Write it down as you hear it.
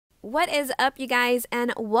What is up, you guys,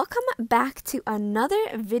 and welcome back to another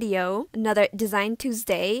video, another Design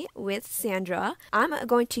Tuesday with Sandra. I'm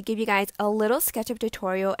going to give you guys a little SketchUp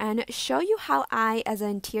tutorial and show you how I, as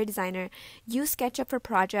an interior designer, use SketchUp for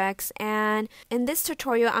projects. And in this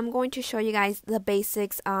tutorial, I'm going to show you guys the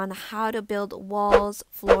basics on how to build walls,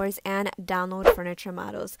 floors, and download furniture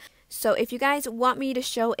models. So if you guys want me to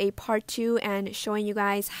show a part 2 and showing you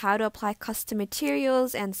guys how to apply custom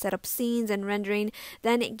materials and set up scenes and rendering,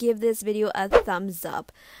 then give this video a thumbs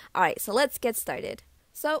up. Alright, so let's get started.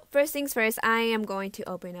 So first things first, I am going to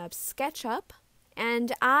open up SketchUp,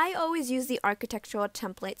 and I always use the architectural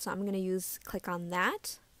template, so I'm going to click on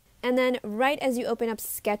that. And then right as you open up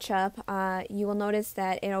SketchUp, you will notice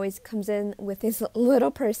that it always comes in with this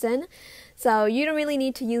little person. So you don't really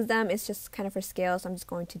need to use them. It's just kind of for scale. So I'm just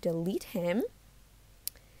going to delete him.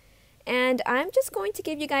 And I'm just going to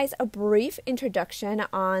give you guys a brief introduction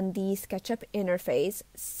on the SketchUp interface.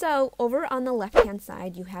 So over on the left-hand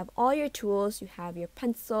side, you have all your tools. You have your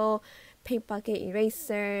pencil, paint bucket,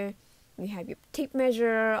 eraser. You have your tape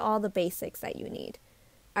measure, all the basics that you need.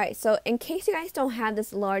 Alright, so in case you guys don't have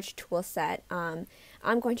this large tool set, I'm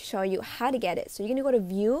going to show you how to get it. So you're going to go to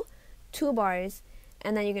View, Toolbars,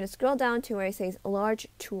 and then you're going to scroll down to where it says Large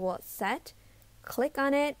Tool Set. Click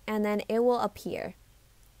on it, and then it will appear.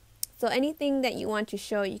 So anything that you want to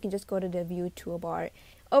show, you can just go to the View toolbar.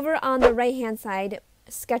 Over on the right-hand side,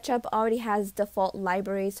 SketchUp already has default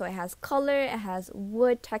libraries. So it has color, it has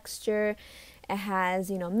wood texture, it has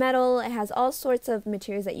metal, it has all sorts of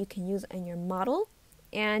materials that you can use in your model.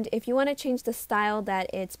 And if you want to change the style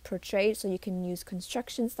that it's portrayed, so you can use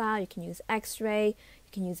construction style, you can use X-ray,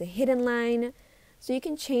 you can use a hidden line, so you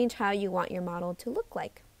can change how you want your model to look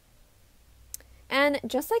like. And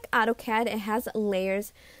just like AutoCAD, it has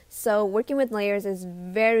layers, so working with layers is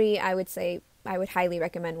I would highly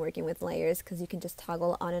recommend working with layers because you can just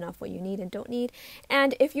toggle on and off what you need and don't need.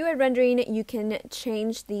 And if you are rendering, you can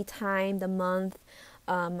change the time, the month,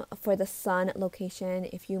 for the sun location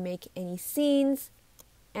if you make any scenes.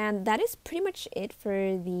 And that is pretty much it for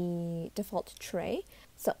the default tray.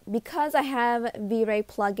 So because I have V-Ray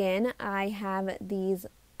plugin, I have these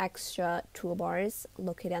extra toolbars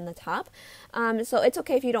located on the top. So it's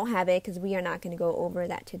okay if you don't have it because we are not going to go over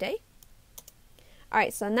that today.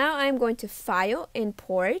 Alright, so now I'm going to File,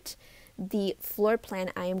 Import the floor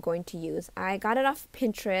plan I am going to use. I got it off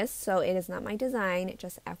Pinterest, so it is not my design,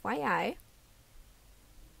 just FYI.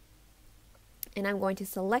 And I'm going to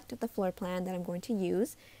select the floor plan that I'm going to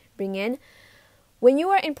use, bring in. When you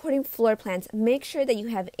are importing floor plans, make sure that you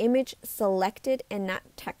have image selected and not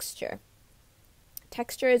texture.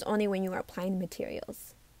 Texture is only when you are applying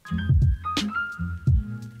materials.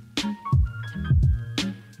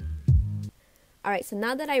 Alright, so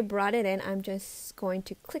now that I brought it in, I'm just going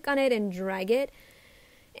to click on it and drag it.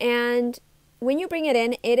 And when you bring it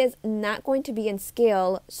in, it is not going to be in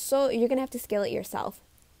scale, so you're going to have to scale it yourself.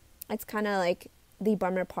 It's kind of like the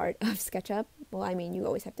bummer part of SketchUp. Well, I mean, you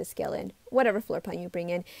always have to scale in whatever floor plan you bring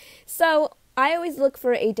in. So I always look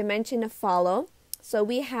for a dimension to follow. So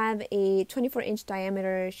we have a 24-inch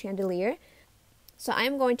diameter chandelier. So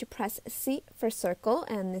I'm going to press C for circle,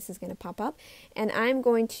 and this is going to pop up. And I'm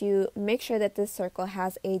going to make sure that this circle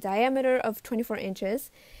has a diameter of 24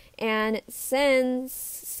 inches. And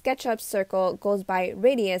since SketchUp's circle goes by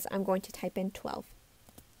radius, I'm going to type in 12.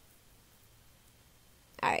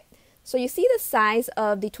 Alright. So you see the size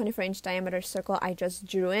of the 24-inch diameter circle I just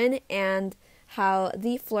drew in and how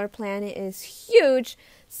the floor plan is huge.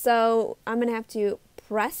 So I'm going to have to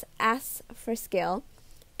press S for scale.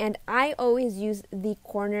 And I always use the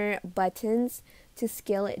corner buttons to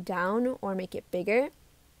scale it down or make it bigger.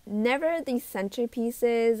 Never the center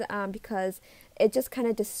pieces because it just kind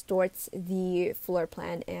of distorts the floor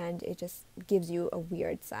plan and it just gives you a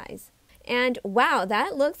weird size. And wow,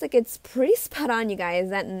 that looks like it's pretty spot on, you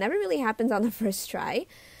guys. That never really happens on the first try.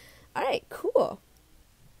 Alright, cool.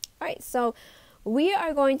 Alright, so we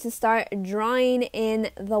are going to start drawing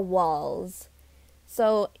in the walls.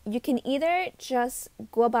 So you can either just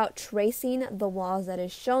go about tracing the walls that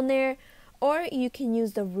is shown there, or you can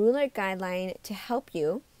use the ruler guideline to help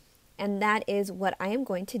you. And that is what I am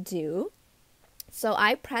going to do. So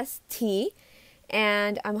I press T,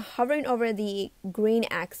 and I'm hovering over the green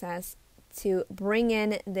axis to bring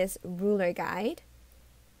in this ruler guide.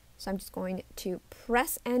 So I'm just going to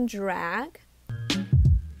press and drag.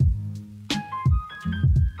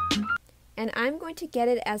 And I'm going to get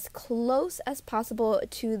it as close as possible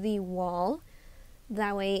to the wall.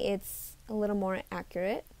 That way it's a little more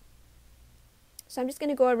accurate. So I'm just going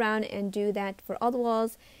to go around and do that for all the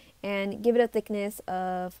walls and give it a thickness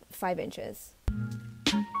of 5 inches.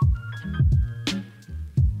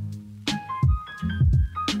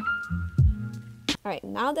 Alright,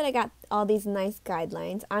 now that I got all these nice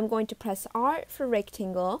guidelines, I'm going to press R for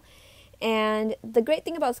rectangle. And the great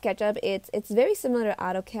thing about SketchUp, it's very similar to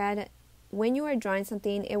AutoCAD. When you are drawing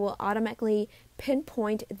something, it will automatically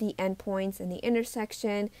pinpoint the endpoints and the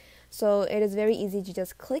intersection. So it is very easy to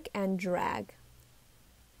just click and drag.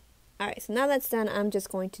 Alright, so now that's done, I'm just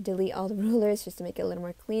going to delete all the rulers just to make it a little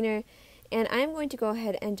more cleaner. And I'm going to go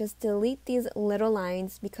ahead and just delete these little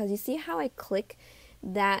lines because you see how I click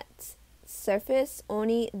that surface,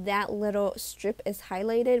 only that little strip is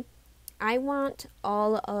highlighted. I want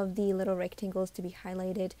all of the little rectangles to be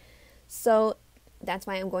highlighted, so that's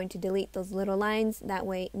why I'm going to delete those little lines. That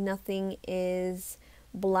way nothing is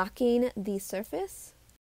blocking the surface.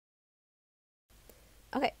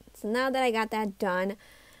 Okay, so now that I got that done,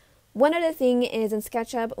 one other thing is in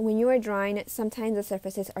SketchUp, when you are drawing, sometimes the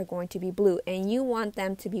surfaces are going to be blue and you want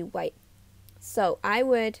them to be white. So I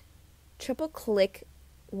would triple click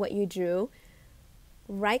what you drew,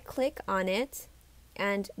 right click on it,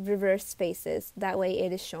 and reverse faces. That way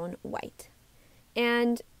it is shown white.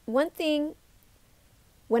 And one thing,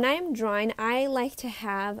 when I am drawing, I like to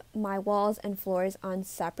have my walls and floors on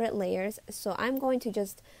separate layers. So I'm going to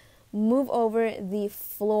just move over the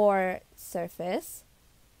floor surface.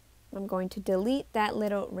 I'm going to delete that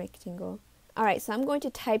little rectangle. Alright, so I'm going to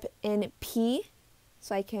type in P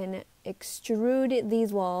so I can extrude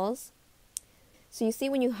these walls. So you see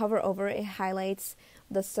when you hover over it, highlights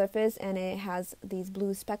the surface and it has these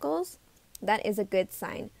blue speckles. That is a good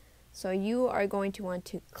sign. So you are going to want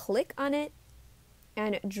to click on it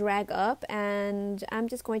and drag up, and I'm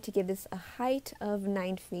just going to give this a height of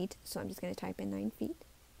 9 feet. So I'm just going to type in 9 feet.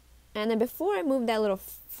 And then before I move that little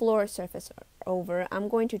floor surface over, I'm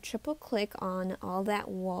going to triple click on all that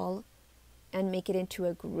wall and make it into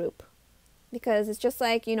a group. Because it's just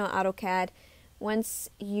like, AutoCAD. Once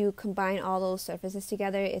you combine all those surfaces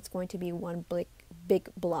together, it's going to be one big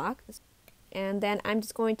block. And then I'm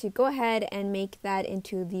just going to go ahead and make that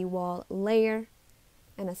into the wall layer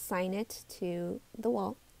and assign it to the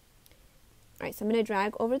wall. Alright, so I'm going to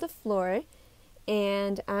drag over the floor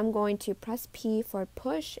and I'm going to press P for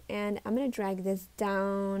push, and I'm going to drag this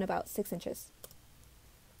down about 6 inches.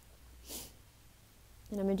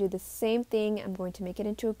 And I'm going to do the same thing. I'm going to make it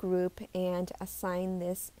into a group and assign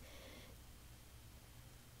this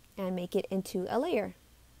and make it into a layer.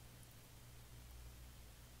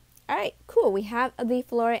 Alright, cool. We have the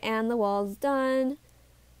floor and the walls done.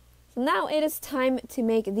 So now it is time to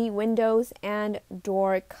make the windows and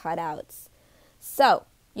door cutouts. So,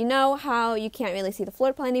 you know how you can't really see the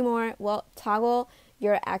floor plan anymore? Well, toggle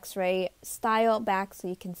your X-ray style back so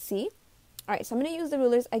you can see. Alright, so I'm going to use the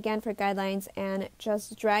rulers again for guidelines and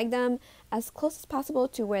just drag them as close as possible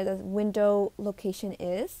to where the window location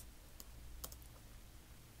is.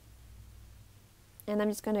 And I'm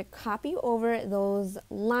just going to copy over those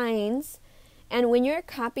lines. And when you're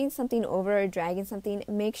copying something over or dragging something,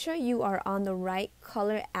 make sure you are on the right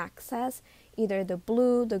color axis, either the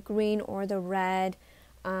blue, the green, or the red.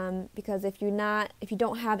 Because if you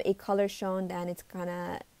don't have a color shown, then it's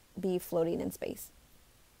gonna be floating in space.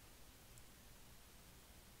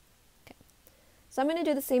 Okay, so I'm gonna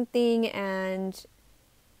do the same thing and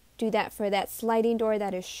do that for that sliding door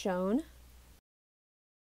that is shown.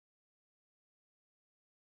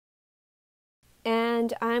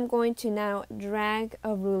 And I'm going to now drag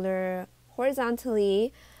a ruler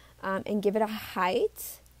horizontally and give it a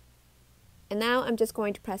height. And now I'm just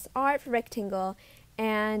going to press R for rectangle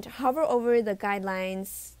and hover over the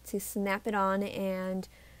guidelines to snap it on and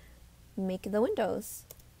make the windows.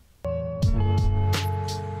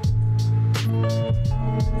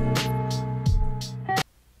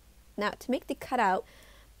 Now to make the cutout,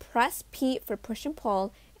 press P for push and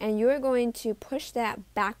pull, and you're going to push that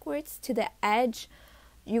backwards to the edge.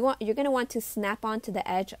 You're going to want to snap onto the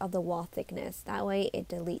edge of the wall thickness. That way it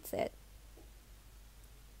deletes it.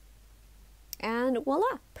 And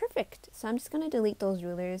voila, perfect. So I'm just going to delete those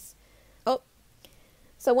rulers. Oh,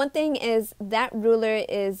 so one thing is that ruler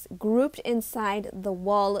is grouped inside the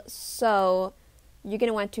wall, so you're going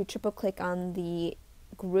to want to triple click on the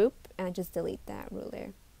group and just delete that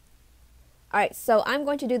ruler. Alright, so I'm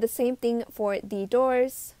going to do the same thing for the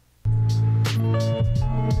doors.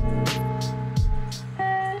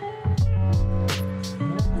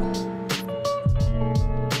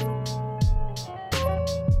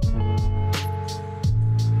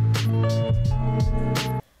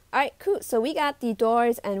 Alright, cool. So we got the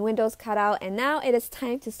doors and windows cut out, and now it is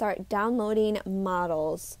time to start downloading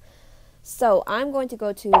models. So I'm going to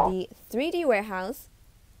go to the 3D warehouse,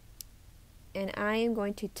 and I am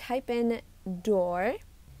going to type in door,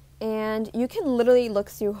 and you can literally look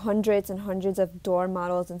through hundreds and hundreds of door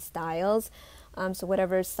models and styles, so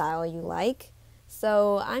whatever style you like.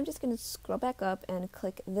 So I'm just going to scroll back up and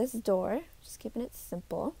click this door, just keeping it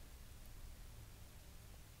simple.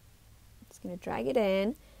 Just going to drag it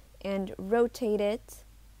in and rotate it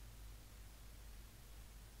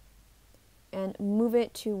and move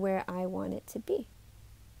it to where I want it to be.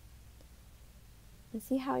 And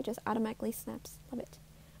see how it just automatically snaps? Love it.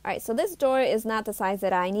 Alright, so this door is not the size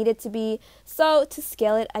that I need it to be. So to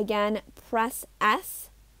scale it again, press S.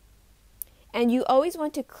 And you always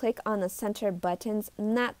want to click on the center buttons,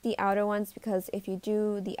 not the outer ones, because if you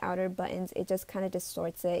do the outer buttons, it just kind of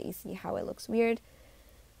distorts it. You see how it looks weird?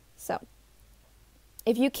 So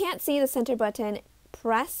if you can't see the center button,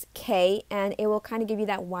 press K and it will kind of give you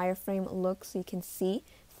that wireframe look so you can see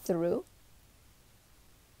through.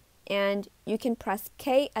 And you can press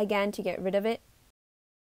K again to get rid of it.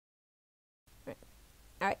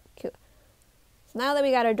 Alright, cool. So now that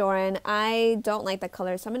we got our door in, I don't like the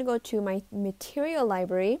color, so I'm going to go to my material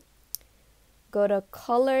library, go to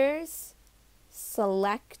colors,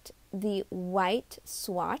 select the white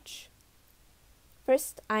swatch.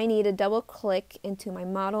 First, I need to double click into my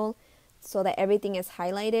model so that everything is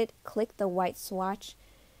highlighted. Click the white swatch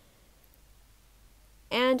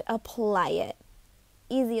and apply it.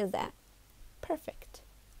 Easy as that. Perfect.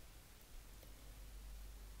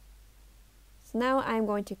 So now I'm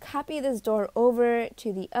going to copy this door over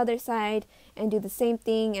to the other side and do the same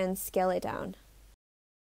thing and scale it down.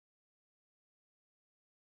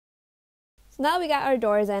 So now we got our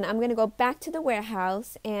doors in, I'm going to go back to the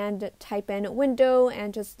warehouse and type in window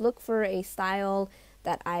and just look for a style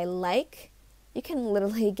that I like. You can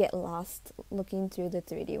literally get lost looking through the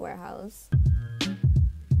 3D warehouse.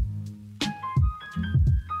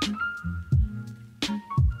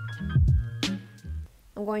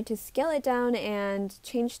 I'm going to scale it down and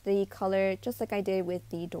change the color just like I did with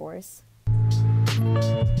the doors.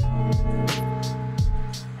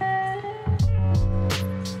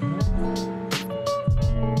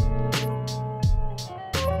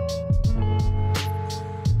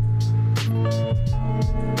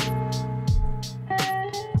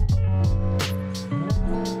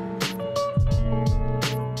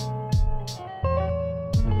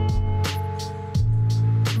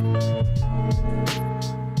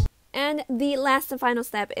 And the last and final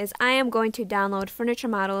step is I am going to download furniture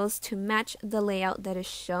models to match the layout that is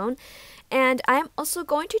shown. And I am also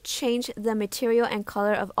going to change the material and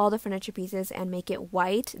color of all the furniture pieces and make it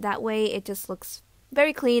white. That way it just looks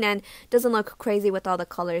very clean and doesn't look crazy with all the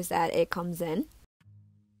colors that it comes in.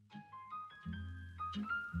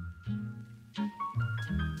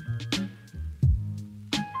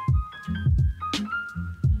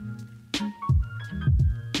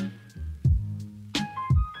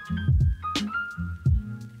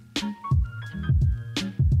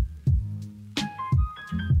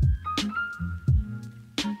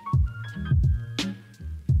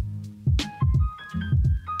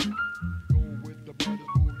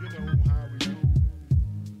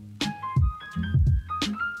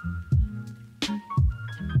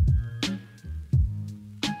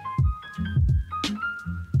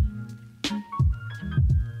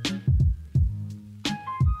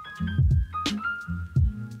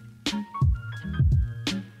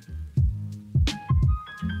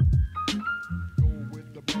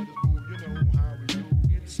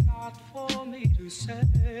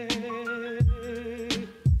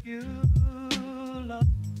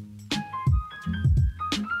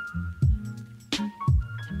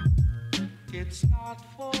 It's not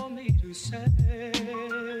for me to say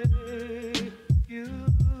you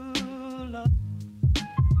love.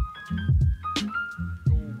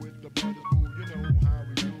 Go with the brothers, boo, you know how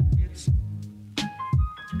we do. It's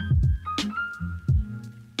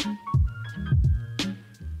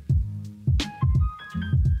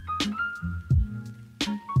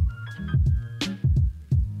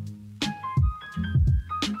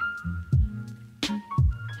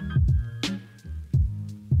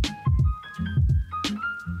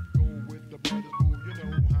go with the brothers, boo, you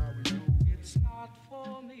know how we do. It's not for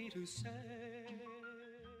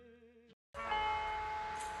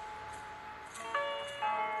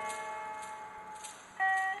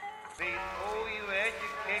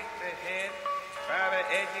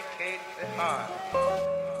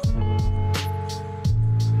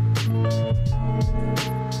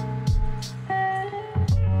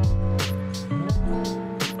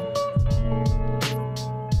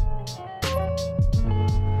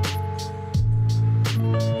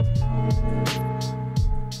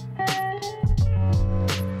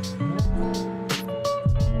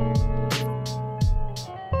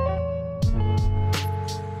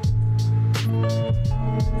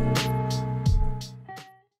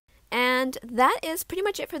that is pretty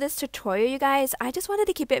much it for this tutorial, you guys. I just wanted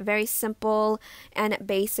to keep it very simple and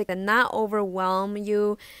basic and not overwhelm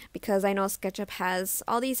you because I know SketchUp has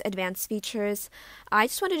all these advanced features. I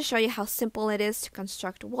just wanted to show you how simple it is to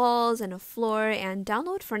construct walls and a floor and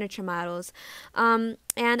download furniture models. And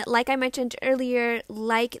like I mentioned earlier,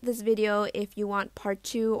 like this video if you want part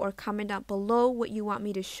 2 or comment down below what you want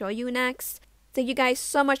me to show you next. Thank you guys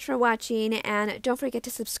so much for watching, and don't forget to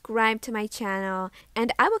subscribe to my channel,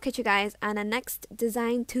 and I will catch you guys on the next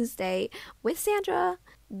Design Tuesday with Sandra.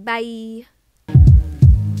 Bye!